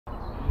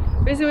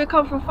Basically, we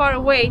come from far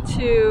away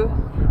to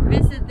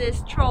visit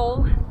this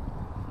troll,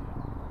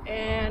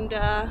 and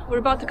we're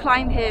about to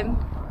climb him.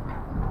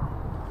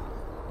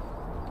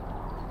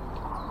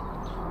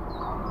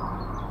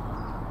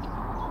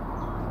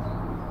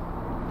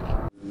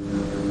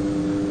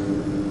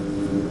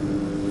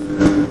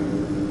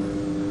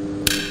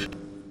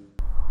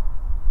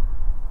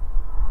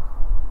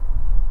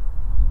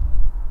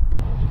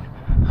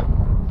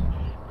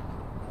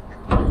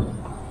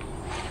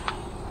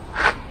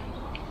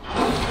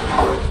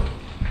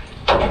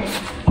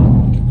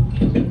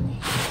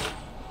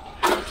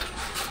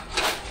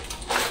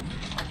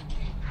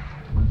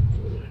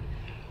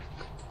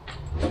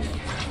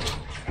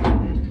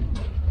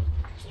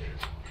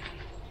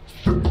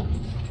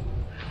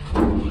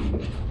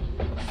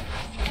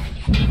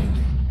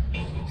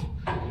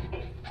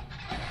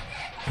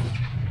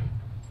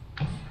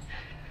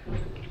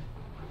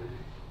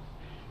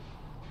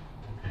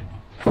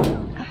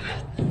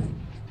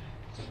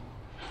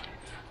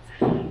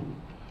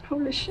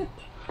 Holy shit.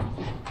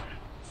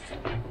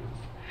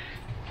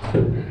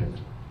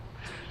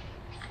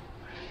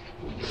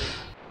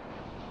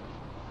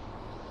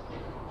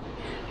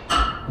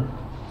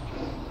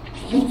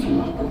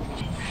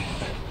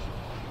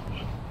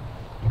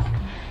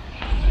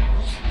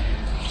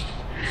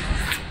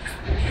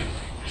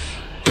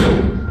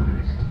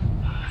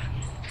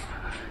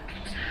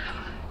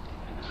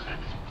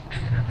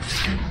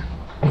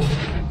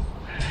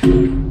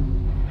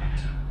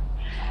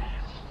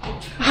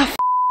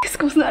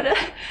 Skosnöre.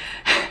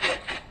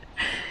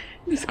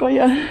 Du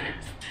skojar.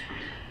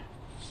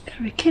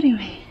 Gotta be kidding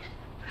me.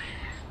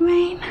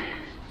 Rain.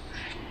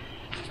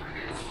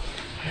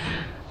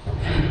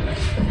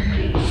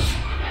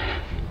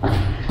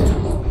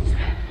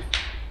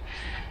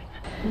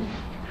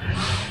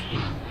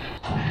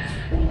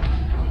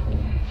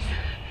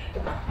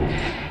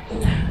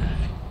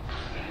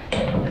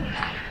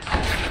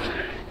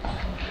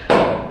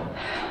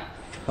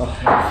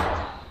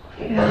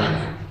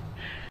 Yeah.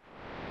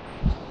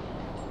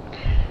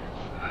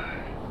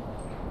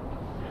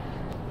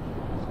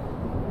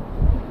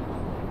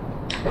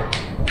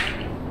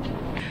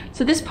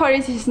 So this part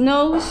is his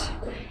nose,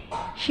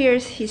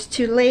 here's his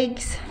two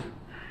legs,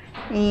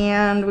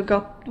 and we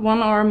got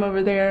one arm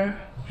over there,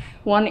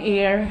 one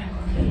ear.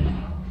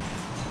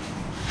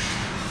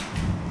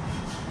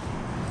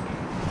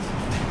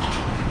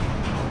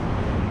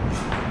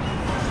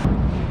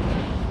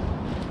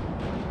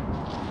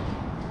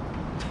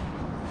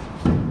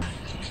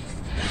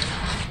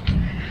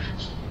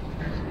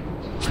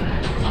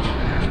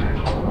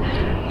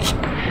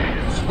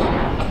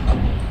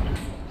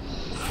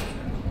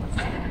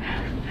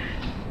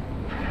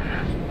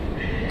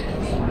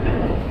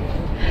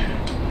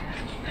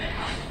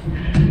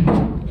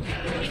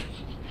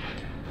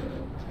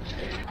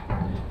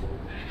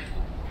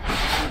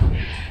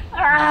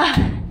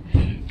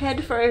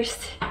 Head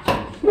first.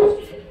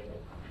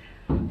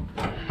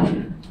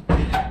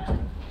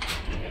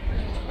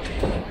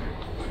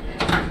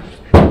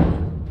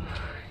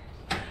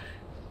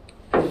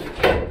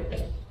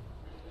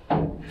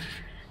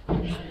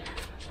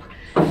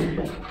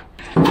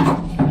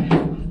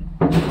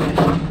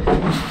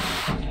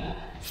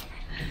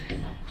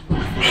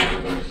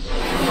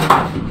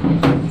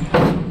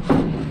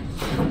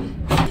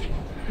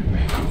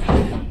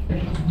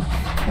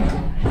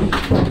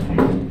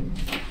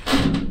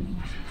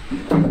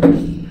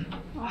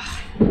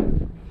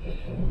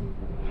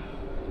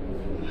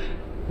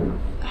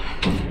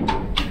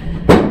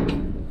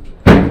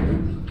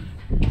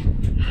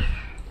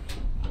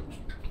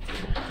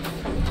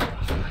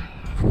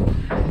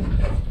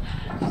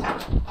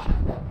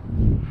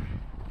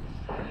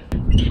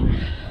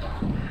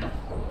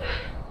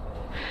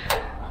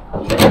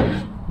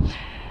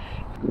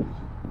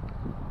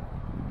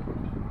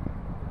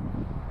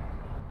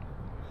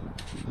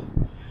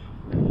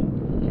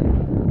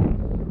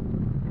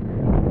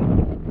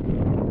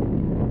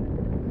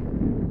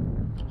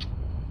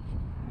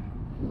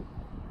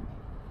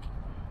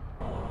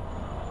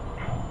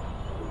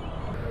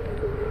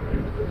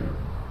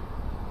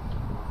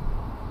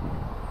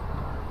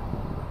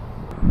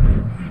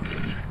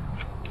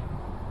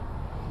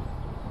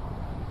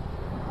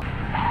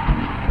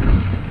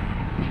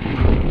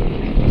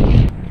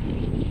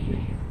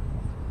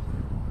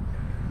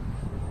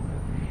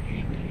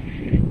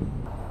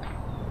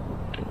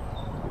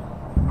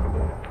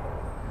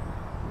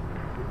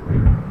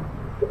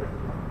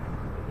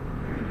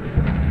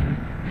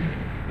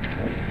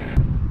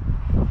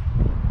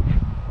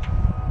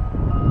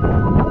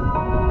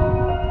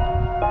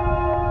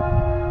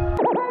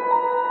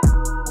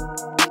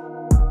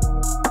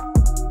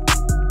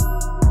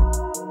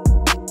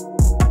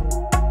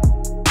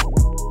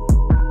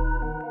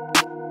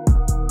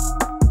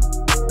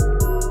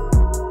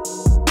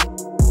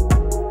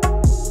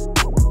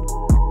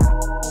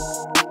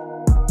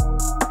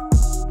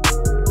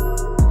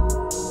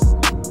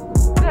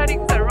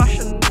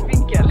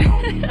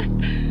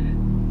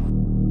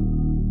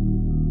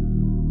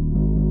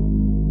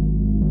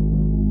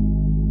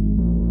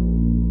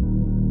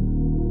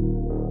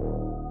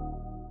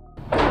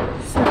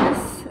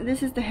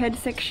 this is the head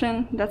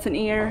section. That's an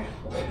ear.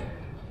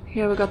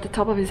 Here we got the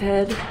top of his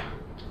head.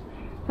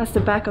 That's the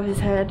back of his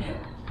head.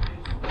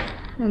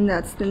 And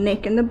that's the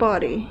neck and the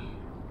body.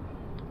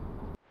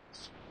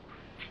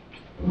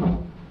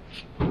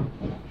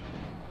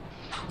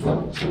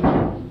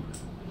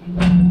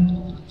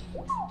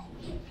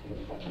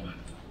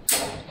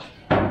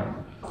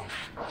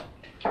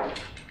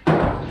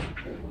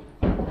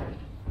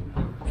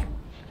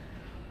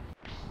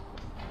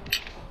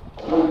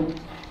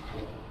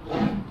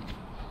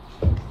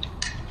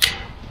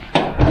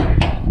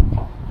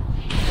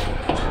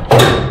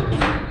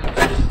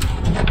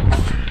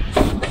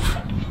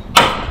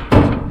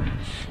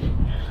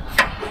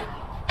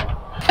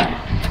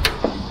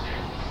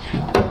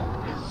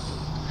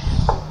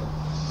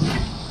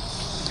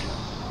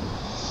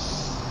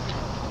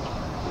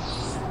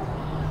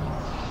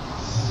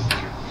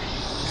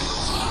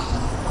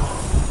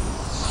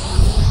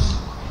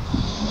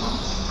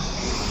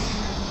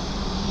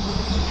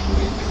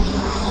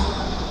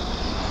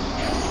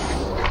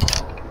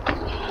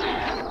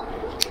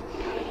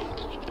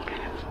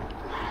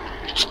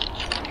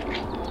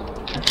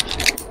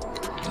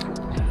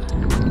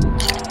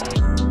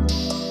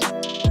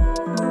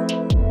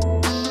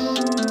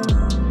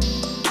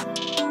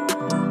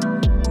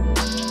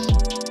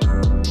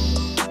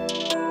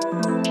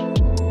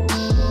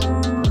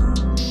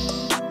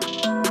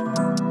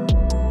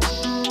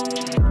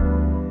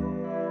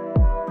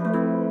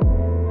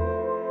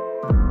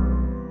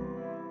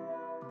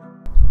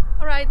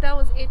 That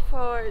was it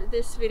for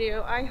this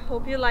video. I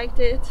hope you liked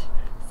it.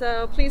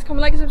 So please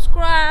comment, like, and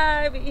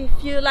subscribe if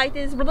you like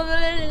this.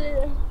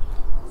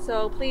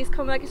 So please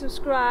comment, like, and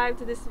subscribe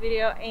to this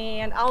video,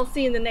 and I'll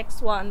see you in the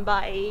next one.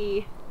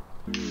 Bye.